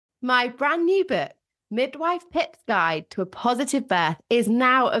My brand new book, Midwife Pip's Guide to a Positive Birth, is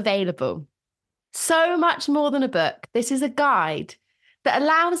now available. So much more than a book, this is a guide that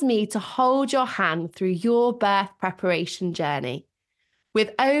allows me to hold your hand through your birth preparation journey.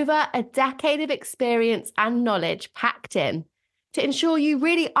 With over a decade of experience and knowledge packed in to ensure you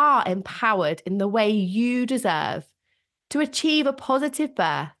really are empowered in the way you deserve to achieve a positive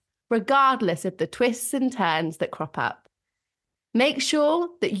birth, regardless of the twists and turns that crop up. Make sure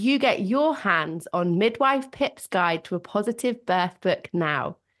that you get your hands on Midwife Pip's Guide to a Positive Birth book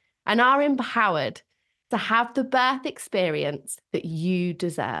now and are empowered to have the birth experience that you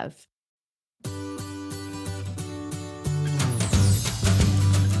deserve.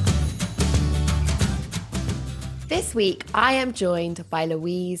 This week, I am joined by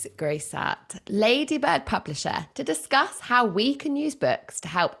Louise Grossart, Ladybird publisher, to discuss how we can use books to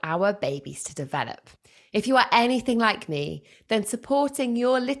help our babies to develop. If you are anything like me, then supporting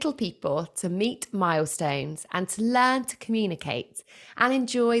your little people to meet milestones and to learn to communicate and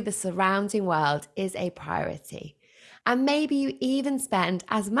enjoy the surrounding world is a priority. And maybe you even spend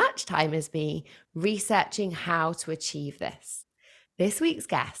as much time as me researching how to achieve this. This week's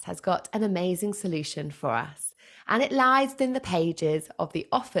guest has got an amazing solution for us, and it lies within the pages of the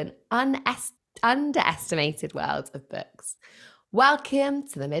often underestimated world of books. Welcome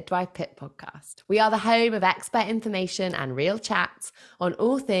to the Midwife Pip podcast. We are the home of expert information and real chats on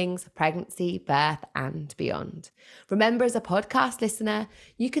all things pregnancy, birth, and beyond. Remember, as a podcast listener,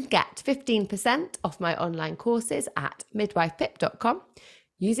 you can get 15% off my online courses at midwifepip.com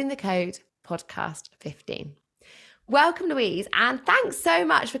using the code podcast15. Welcome, Louise, and thanks so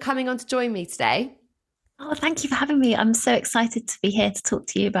much for coming on to join me today. Oh, thank you for having me. I'm so excited to be here to talk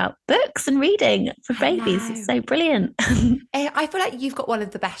to you about books and reading for babies. It's so brilliant. I feel like you've got one of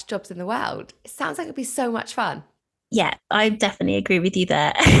the best jobs in the world. It sounds like it'd be so much fun. Yeah, I definitely agree with you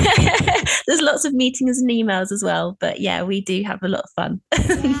there. There's lots of meetings and emails as well, but yeah, we do have a lot of fun.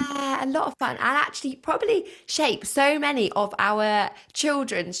 Yeah, a lot of fun, and actually probably shape so many of our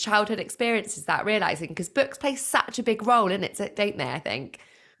children's childhood experiences, that realizing, because books play such a big role in it, don't they, I think?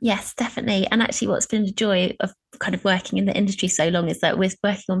 Yes, definitely. And actually, what's been the joy of kind of working in the industry so long is that we're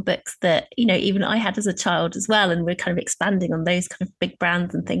working on books that, you know, even I had as a child as well. And we're kind of expanding on those kind of big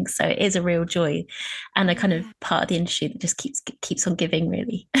brands and things. So it is a real joy and a kind of part of the industry that just keeps on giving,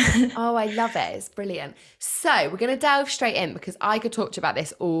 really. Oh, I love it. It's brilliant. So we're going to delve straight in because I could talk to you about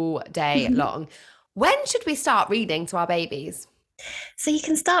this all day long. When should we start reading to our babies? So you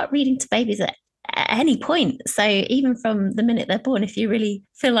can start reading to babies at any point, so even from the minute they're born, if you really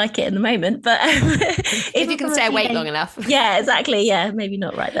feel like it in the moment, but if you can stay awake long enough. Yeah, exactly. Yeah, maybe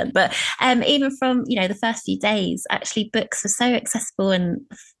not right then, but even from, you know, the first few days, actually books are so accessible and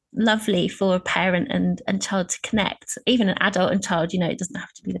lovely for a parent and child to connect. Even an adult and child, you know, it doesn't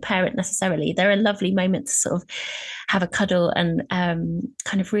have to be the parent necessarily. They're a lovely moment to sort of have a cuddle and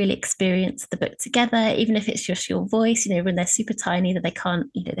kind of really experience the book together, even if it's just your voice, you know, when they're super tiny, that they can't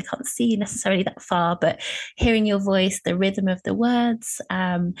see necessarily that far, but hearing your voice, the rhythm of the words,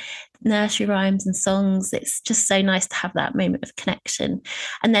 nursery rhymes and songs, it's just so nice to have that moment of connection.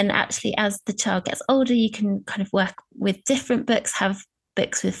 And then actually, as the child gets older, you can kind of work with different books, have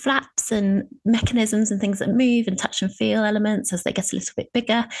books with flaps and mechanisms and things that move and touch and feel elements as they get a little bit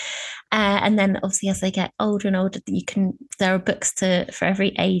bigger. And then obviously as they get older and older, there are books for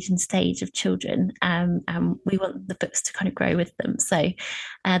every age and stage of children. And we want the books to kind of grow with them. So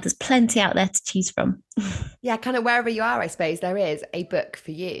there's plenty out there to choose from. Yeah, kind of wherever you are, I suppose there is a book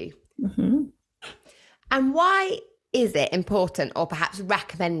for you. Mm-hmm. And why is it important or perhaps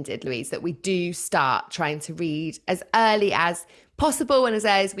recommended, Louise, that we do start trying to read as early as possible and as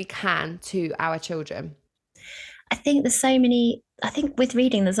early as we can to our children? I think with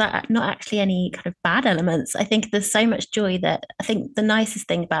reading, there's not actually any kind of bad elements. I think there's so much joy that I think the nicest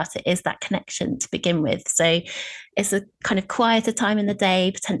thing about it is that connection to begin with. So it's a kind of quieter time in the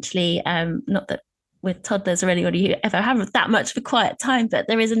day, potentially, not that with toddlers or anybody who ever have that much of a quiet time, but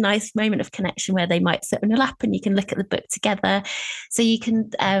there is a nice moment of connection where they might sit on your lap and you can look at the book together. So you can,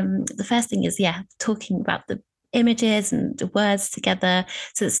 the first thing is, talking about the images and the words together.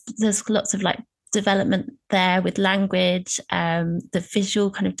 So there's lots of like development there with language, the visual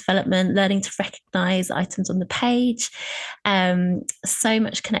kind of development, learning to recognize items on the page, so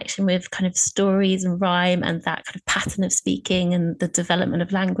much connection with kind of stories and rhyme and that kind of pattern of speaking and the development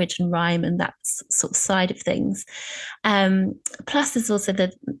of language and rhyme and that sort of side of things. Plus there's also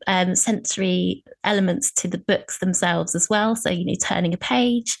the sensory elements to the books themselves as well. So, you know, turning a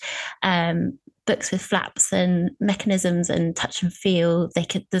page, books with flaps and mechanisms and touch and feel,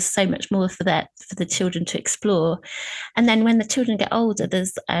 there's so much more for the children to explore. And then when the children get older,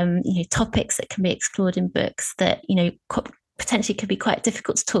 there's topics that can be explored in books that potentially could be quite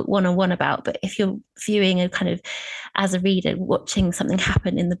difficult to talk one-on-one about. But if you're viewing a kind of, as a reader, watching something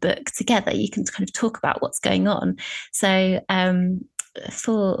happen in the book together, you can kind of talk about what's going on. So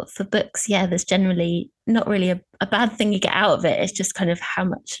for books, there's generally not really a bad thing you get out of it. It's just kind of how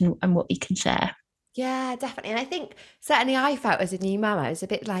much and what you can share. Yeah, definitely. And I think certainly I felt as a new mum, I was a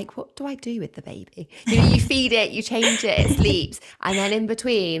bit like, what do I do with the baby? You feed it, you change it, it sleeps. And then in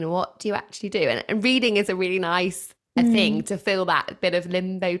between, what do you actually do? And reading is a really nice thing to fill that bit of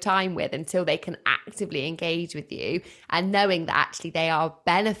limbo time with until they can actively engage with you. And knowing that actually they are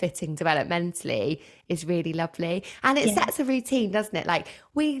benefiting developmentally is really lovely. And it sets a routine, doesn't it? Like,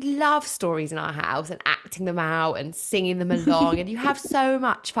 we love stories in our house and acting them out and singing them along. And you have so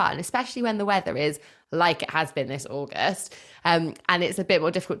much fun, especially when the weather is like it has been this August, and it's a bit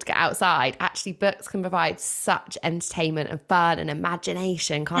more difficult to get outside. Actually, books can provide such entertainment and fun and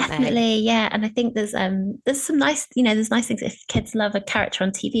imagination, can't they? Definitely, yeah. And I think there's some nice, there's nice things. If kids love a character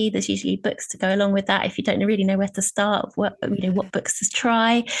on TV, there's usually books to go along with that. If you don't really know where to start, what books to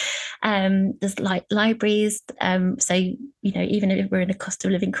try. There's like libraries. So even if we're in a cost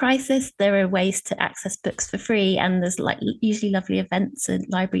of living crisis, there are ways to access books for free, and there's like usually lovely events in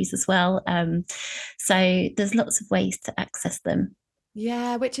libraries as well. So there's lots of ways to access them.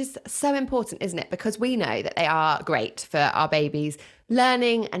 Yeah, which is so important, isn't it? Because we know that they are great for our babies'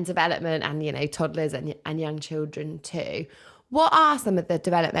 learning and development, and toddlers and young children too. What are some of the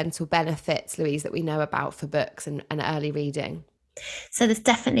developmental benefits, Louise, that we know about for books and early reading? So there's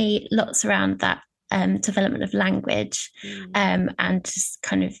definitely lots around that development of language, and just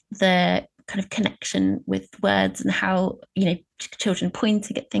kind of the kind of connection with words and how children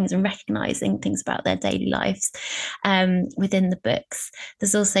pointing at things and recognizing things about their daily lives within the books.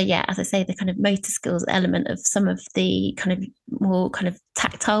 There's also, as I say, the kind of motor skills element of some of the kind of more kind of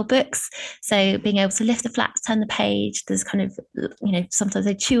tactile books. So being able to lift the flaps, turn the page. There's kind of sometimes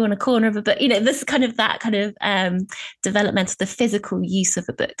they chew on a corner of a book. There's kind of that kind of development of the physical use of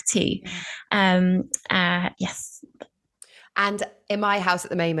a book too. Yes. And in my house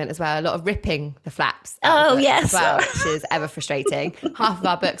at the moment as well, a lot of ripping the flaps. Oh, yes. As well, which is ever frustrating. Half of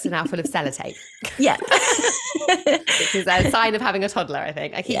our books are now full of sellotape. Yeah. Which is a sign of having a toddler, I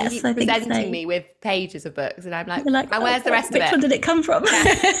think. I keep presenting me with pages of books and I'm like, and where's the rest of it? Which one did it come from?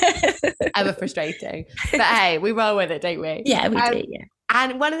 Ever frustrating. But hey, we roll with it, don't we? Yeah, we do, yeah.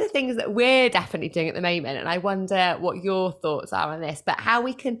 And one of the things that we're definitely doing at the moment, and I wonder what your thoughts are on this, but how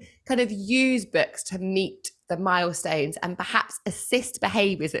we can kind of use books to meet the milestones and perhaps assist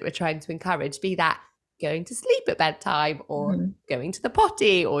behaviours that we're trying to encourage, be that going to sleep at bedtime or going to the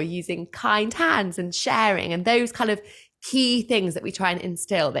potty or using kind hands and sharing, and those kind of key things that we try and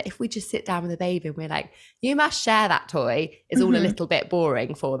instill, that if we just sit down with a baby and we're like, you must share that toy, is all a little bit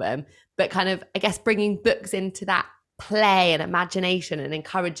boring for them. But kind of, I guess, bringing books into that play and imagination and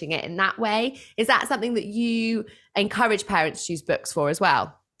encouraging it in that way. Is that something that you encourage parents to use books for as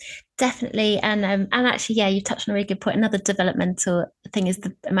well? Definitely. And actually, you touched on a really good point. Another developmental thing is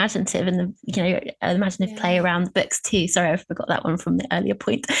the imaginative and the imaginative play around the books too. Sorry, I forgot that one from the earlier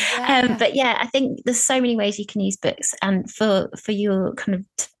point. But I think there's so many ways you can use books, and for your kind of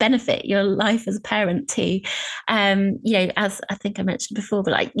to benefit your life as a parent too. As I think I mentioned before,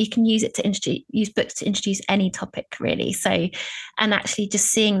 but like you can use books to introduce any topic really. So, and actually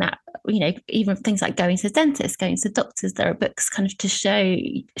just seeing that, even things like going to the dentist, going to the doctors, there are books kind of to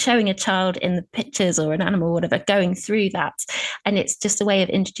showing a child in the pictures or an animal, whatever, going through that. And it's just a way of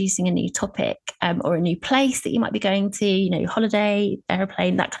introducing a new topic or a new place that you might be going to, holiday,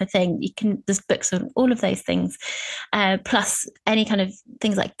 airplane, that kind of thing. There's books on all of those things. Plus any kind of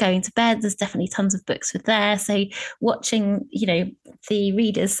things like going to bed, there's definitely tons of books with there. So watching, the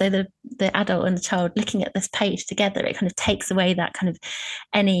readers, so the adult and the child looking at this page together, it kind of takes away that kind of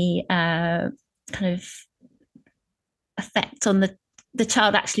any kind of effect on the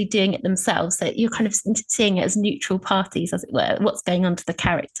child actually doing it themselves. So you're kind of seeing it as neutral parties, as it were, what's going on to the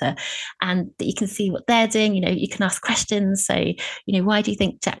character, and that you can see what they're doing. You can ask questions. So, why do you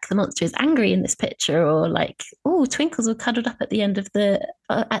think Jack the monster is angry in this picture? Or like, oh, Twinkle's all cuddled up at the end of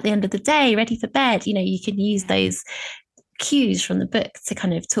the day, ready for bed. You can use those cues from the book to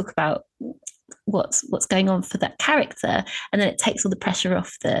kind of talk about what's going on for that character, and then it takes all the pressure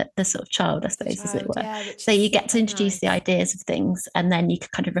off the sort of child, I suppose, as it were. So you get to introduce the ideas of things, and then you can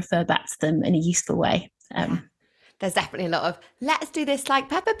kind of refer back to them in a useful way. there's definitely a lot of let's do this like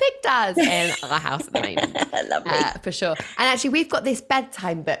Peppa Pig does in our house at the moment. Lovely. For sure. And actually, we've got this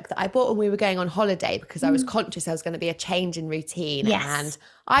bedtime book that I bought when we were going on holiday because I was conscious there was going to be a change in routine. Yes. And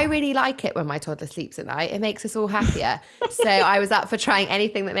I really like it when my toddler sleeps at night. It makes us all happier. So I was up for trying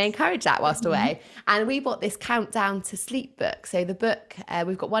anything that may encourage that whilst away. And we bought this countdown to sleep book. So the book,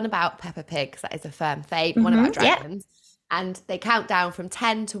 we've got one about Peppa Pig, 'cause that is a firm favourite, one about dragons. And they count down from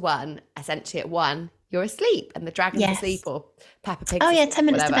 10 to 1, essentially at 1, you're asleep and the dragon's asleep or Peppa Pig's Oh, yeah, asleep, 10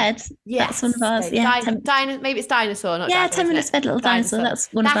 minutes to whatever. bed. Yes. That's one of ours. So Yeah. maybe it's dinosaur, not Yeah, dragon, 10 minutes to bed, little dinosaur. That's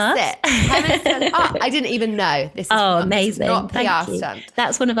one of ours. That's it. 10 minutes to bed. Oh, I didn't even know. This is amazing. Not PR Thank you. stunt.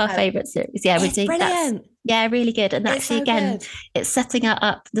 That's one of our favourite series. Yeah, we It's do. brilliant. Yeah, really good. And actually, so again, good. it's setting it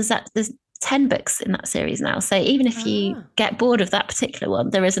up. There's 10 books in that series now. So even if you get bored of that particular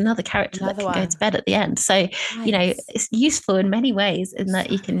one, there is another character that can go to bed at the end. So, you know, it's useful in many ways in that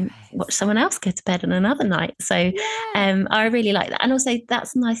you can watch someone else go to bed on another night. So I really like that. And also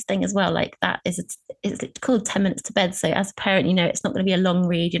that's a nice thing as well. Like that it's called 10 minutes to bed. So as a parent, you know, it's not going to be a long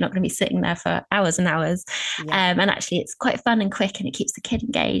read. You're not going to be sitting there for hours and hours. And actually it's quite fun and quick and it keeps the kid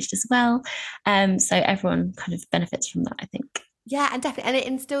engaged as well. So everyone kind of benefits from that, I think. Yeah, and definitely. And it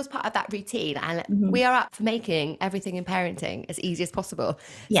instills part of that routine. And we are up for making everything in parenting as easy as possible.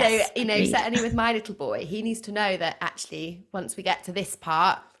 Yes, so, you know, certainly with my little boy, he needs to know that actually once we get to this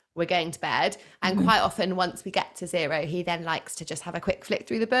part, we're going to bed. And quite often once we get to 0, he then likes to just have a quick flick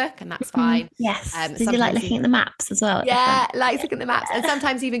through the book and that's fine. Yes. Does he like looking at the maps as well? Yeah, likes looking at the maps. And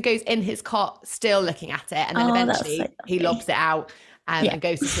sometimes even goes in his cot still looking at it. And then eventually he lobs it out. And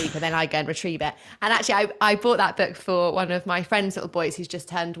goes to sleep, and then I go and retrieve it. And actually, I bought that book for one of my friend's little boys who's just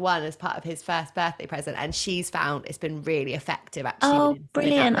turned 1 as part of his first birthday present, and she's found it's been really effective. Actually, oh,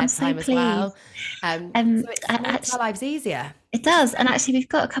 brilliant! I'm so pleased. Well. So it makes our lives easier. It does, and actually, we've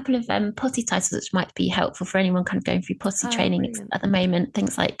got a couple of potty titles which might be helpful for anyone kind of going through potty training at the moment.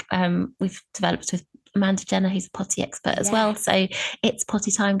 Things like we've developed with Amanda Jenner, who's a potty expert as well. So it's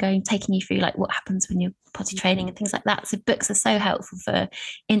potty time taking you through like what happens when you're potty training and things like that. So books are so helpful for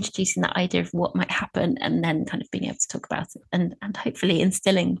introducing that idea of what might happen and then kind of being able to talk about it and hopefully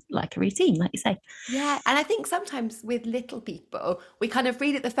instilling like a routine, like you say. Yeah. And I think sometimes with little people, we kind of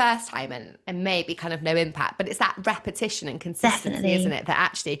read it the first time and maybe kind of no impact, but it's that repetition and consistency, isn't it? That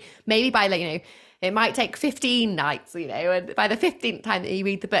actually maybe by like, you know, it might take 15 nights, you know, and by the 15th time that you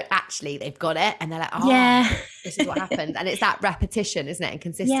read the book, actually they've got it. And they're like, this is what happened. And it's that repetition, isn't it? And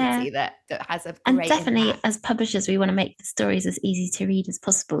consistency that has a great definitely impact. As publishers, we want to make the stories as easy to read as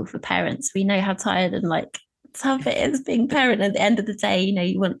possible for parents. We know how tired and like tough it is being parent at the end of the day. You know,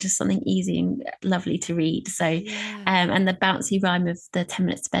 you want just something easy and lovely to read. So and the bouncy rhyme of the 10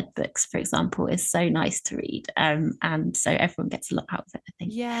 minutes to bed books, for example, is so nice to read, and so everyone gets a lot out of it, I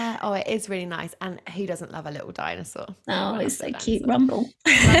think. It is really nice. And who doesn't love a little dinosaur? It's so cute. Rumble.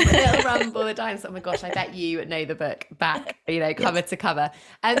 Little Rumble, the dinosaur. Oh my gosh, I bet you know the book back, you know, cover to cover.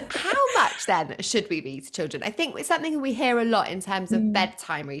 How much then should we read to children? I think it's something we hear a lot in terms of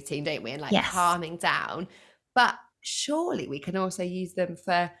bedtime routine, don't we? And like calming down. But surely we can also use them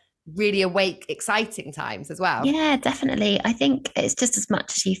for really awake, exciting times as well. Yeah, definitely. I think it's just as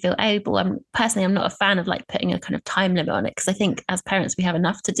much as you feel able. Personally, I'm not a fan of like putting a kind of time limit on it because I think as parents we have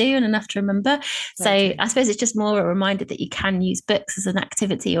enough to do and enough to remember. So I suppose it's just more a reminder that you can use books as an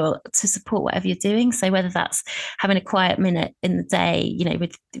activity or to support whatever you're doing. So whether that's having a quiet minute in the day, you know,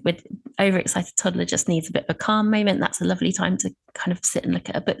 with overexcited toddler just needs a bit of a calm moment, that's a lovely time to kind of sit and look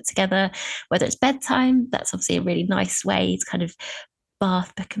at a book together. Whether it's bedtime, that's obviously a really nice way to kind of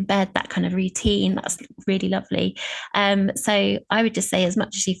bath, book and bed, that kind of routine. That's really lovely. So I would just say as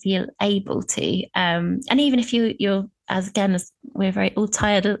much as you feel able to, and even if you're as we're very all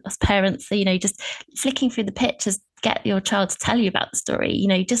tired as parents, so, you know, just flicking through the pictures, get your child to tell you about the story, you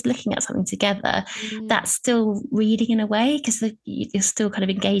know, just looking at something together, that's still reading in a way because you're still kind of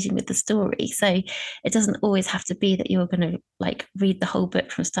engaging with the story. So it doesn't always have to be that you're going to like read the whole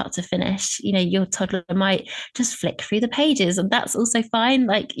book from start to finish. You know, your toddler might just flick through the pages and that's also fine.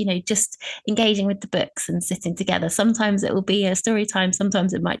 Like, you know, just engaging with the books and sitting together. Sometimes it will be a story time.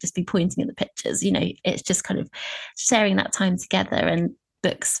 Sometimes it might just be pointing at the pictures. You know, it's just kind of sharing that time together and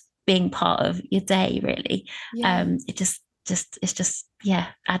books being part of your day, really. It's just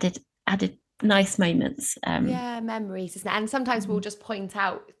added nice moments. Yeah, memories, isn't it? And sometimes we'll just point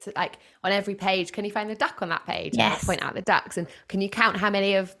out to, like, on every page, can you find the duck on that page? And we'll Yes. point out the ducks. And can you count how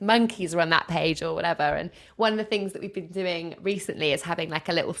many of monkeys are on that page or whatever? And one of the things that we've been doing recently is having like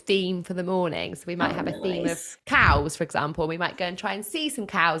a little theme for the morning. So we might Oh, have a theme of nice. cows, for example. We might go and try and see some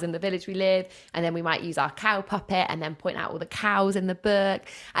cows in the village we live. And then we might use our cow puppet and then point out all the cows in the book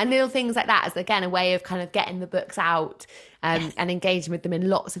and little things like that as, again, a way of kind of getting the books out, Yes. and engaging with them in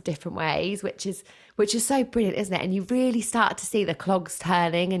lots of different ways, which is so brilliant, isn't it? And you really start to see the clogs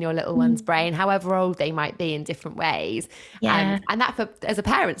turning in your little one's Mm. brain, however old they might be, in different ways. Yeah. And that, for as a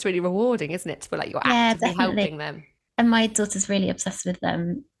parent, is really rewarding, isn't it? To feel like you're Yeah, actively definitely. helping them. And my daughter's really obsessed with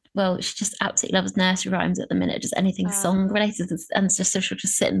them. Well, she just absolutely loves nursery rhymes at the minute, just anything song Oh, related. And just so she'll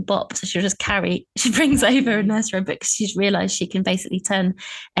just sit and bop. So she'll just carry, she brings over a lovely. nursery rhyme book because she's realized she can basically turn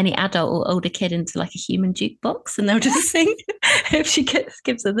any adult or older kid into like a human jukebox and they'll just sing if she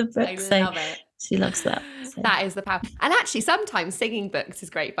gives her the I book. So love it. she loves that. So That is the power. And actually, sometimes singing books is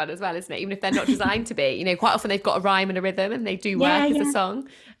great fun as well, isn't it? Even if they're not designed to be. Quite often they've got a rhyme and a rhythm and they do yeah, work as a yeah.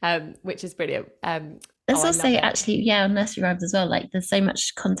 song, which is brilliant. Oh, There's I also love it. actually, yeah, on nursery rhymes as well. Like there's so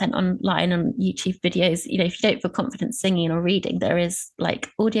much content online on YouTube videos. If you don't feel confident singing or reading, there is like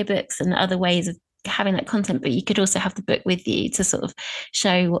audiobooks and other ways of having that content, but you could also have the book with you to sort of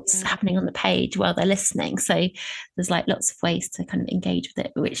show what's Yeah. happening on the page while they're listening. So there's like lots of ways to kind of engage with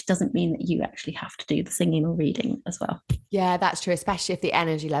it, which doesn't mean that you actually have to do the singing or reading as well. Yeah, that's true, especially if the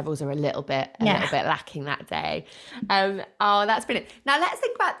energy levels are a little Yeah. bit lacking that day. Oh, that's brilliant. Now let's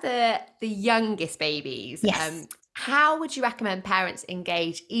think about the youngest babies. Yes. How would you recommend parents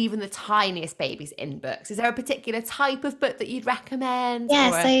engage even the tiniest babies in books? Is there a particular type of book that you'd recommend,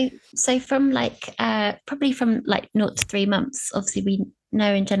 Yeah, or a so from like probably from like 0 to 3 months, obviously we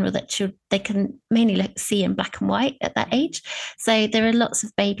know in general that they can mainly like see in black and white at that age. So there are lots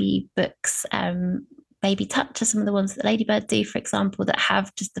of baby books. Baby Touch are some of the ones that Ladybird do, for example, that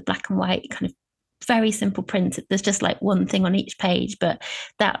have just the black and white kind of very simple print. There's just like one thing on each page, but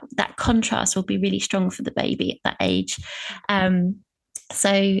that contrast will be really strong for the baby at that age. Um,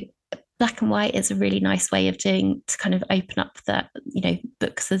 so black and white is a really nice way of doing to kind of open up that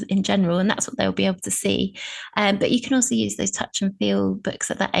books in general, and that's what they'll be able to see. But you can also use those touch and feel books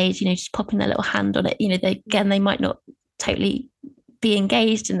at that age, just popping their little hand on it. They might not totally be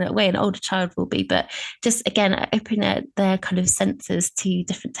engaged in the way an older child will be, but just again opening their kind of senses to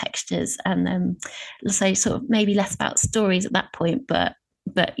different textures, and so sort of maybe less about stories at that point, but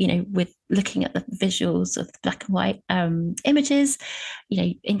with looking at the visuals of the black and white images,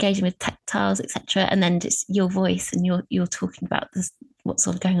 engaging with tactiles, etc., and then just your voice and you're talking about this, what's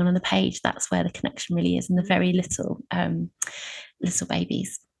sort of going on the page. That's where the connection really is in the very little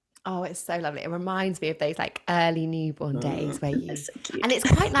babies. Oh, it's so lovely. It reminds me of those like early newborn days where That's so and cute.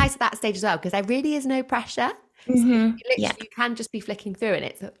 it's quite nice at that stage as well because there really is no pressure. So Yeah. you can just be flicking through,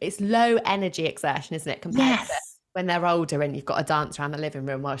 and it's low energy exertion, isn't it, compared to Yes. when they're older and you've got to dance around the living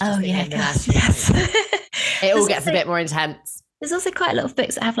room while she's Oh singing yeah, in the gosh, nursery yes. rhyme. It all there's gets a also bit more intense. there's also quite a lot of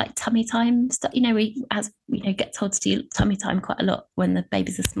books that have like tummy time stuff. We as get told to do tummy time quite a lot when the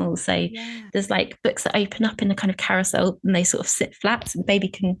babies are small. So Yeah. there's like books that open up in a kind of carousel and they sort of sit flat, so the baby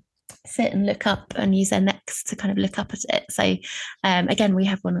can sit and look up and use their necks to kind of look up at it. So again, we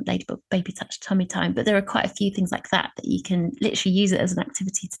have one at Ladybug Baby Touch Tummy Time, but there are quite a few things like that you can literally use it as an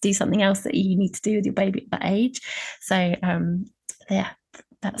activity to do something else that you need to do with your baby at that age. So yeah, Yeah,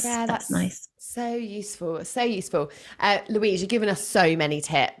 that's that's nice. so useful. So useful. Louise, you've given us so many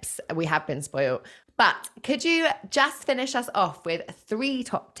tips. We have been spoiled. But could you just finish us off with three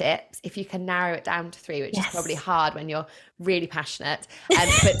top tips, if you can narrow it down to three, which is probably Yes. hard when you're really passionate. But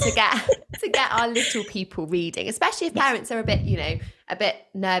to get to get our little people reading, especially if Yes. parents are a bit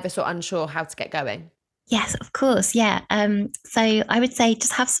nervous or unsure how to get going. Yes, of course. Yeah. So I would say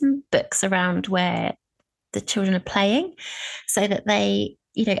just have some books around where the children are playing so that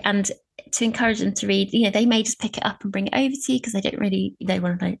and to encourage them to read, they may just pick it up and bring it over to you because they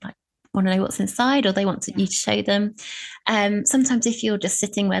want to know, like, want to know what's inside, or they want you to show them. Sometimes if you're just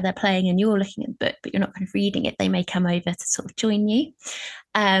sitting where they're playing and you're looking at the book, but you're not kind of reading it, they may come over to sort of join you.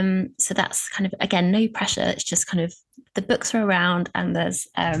 So that's kind of, again, no pressure. It's just kind of the books are around and there's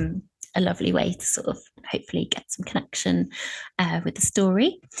a lovely way to sort of hopefully get some connection with the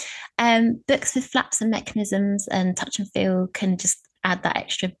story. Books with flaps and mechanisms and touch and feel can just add that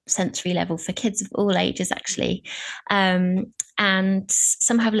extra sensory level for kids of all ages, actually. And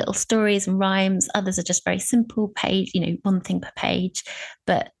some have little stories and rhymes, others are just very simple page, one thing per page.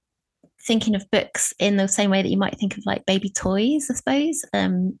 But thinking of books in the same way that you might think of like baby toys, I suppose,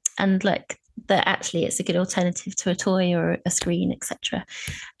 and like that actually it's a good alternative to a toy or a screen, etc.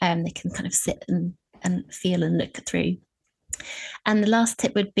 They can kind of sit and feel and look through. And the last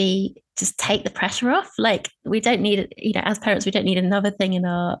tip would be just take the pressure off. Like, we don't need, as parents, we don't need another thing in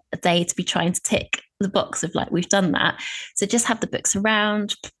our day to be trying to tick the box of like, we've done that. So just have the books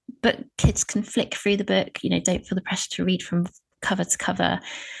around, but kids can flick through the book, don't feel the pressure to read from cover to cover.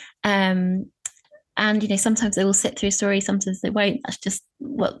 And, sometimes they will sit through a story, sometimes they won't. That's just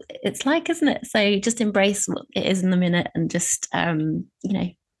what it's like, isn't it? So just embrace what it is in the minute and just,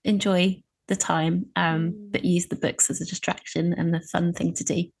 enjoy the time, but use the books as a distraction and a fun thing to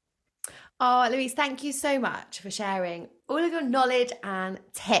do. Oh, Louise, thank you so much for sharing all of your knowledge and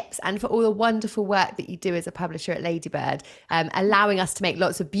tips, and for all the wonderful work that you do as a publisher at Ladybird, allowing us to make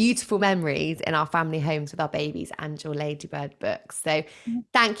lots of beautiful memories in our family homes with our babies and your Ladybird books. So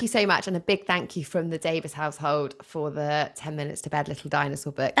thank you so much, and a big thank you from the Davis household for the 10 Minutes to Bed Little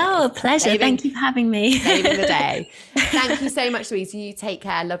Dinosaur book. Oh, pleasure. Thank you for having me. Saving the day. Thank you so much, Louise. You take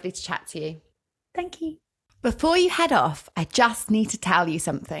care. Lovely to chat to you. Thank you. Before you head off, I just need to tell you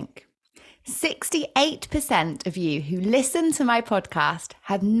something. 68% of you who listen to my podcast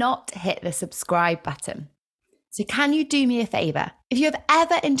have not hit the subscribe button. So can you do me a favour? If you have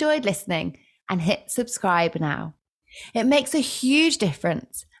ever enjoyed listening, and hit subscribe now. It makes a huge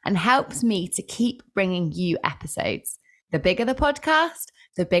difference and helps me to keep bringing you episodes. The bigger the podcast,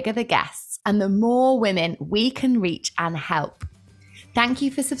 the bigger the guests, and the more women we can reach and help. Thank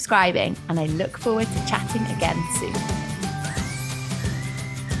you for subscribing, and I look forward to chatting again soon.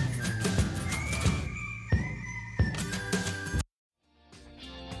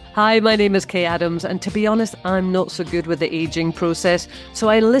 Hi, my name is Kay Adams, and to be honest, I'm not so good with the ageing process, so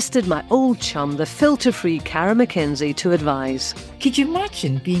I enlisted my old chum, the filter-free Cara McKenzie, to advise. Could you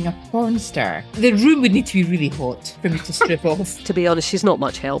imagine being a porn star? The room would need to be really hot for me to strip off. To be honest, she's not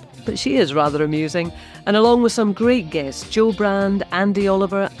much help, but she is rather amusing. And along with some great guests, Jo Brand, Andy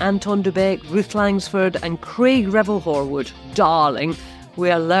Oliver, Anton Dubeck, Ruth Langsford and Craig Revel-Horwood, darling,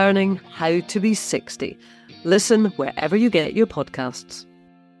 we are learning how to be 60. Listen wherever you get your podcasts.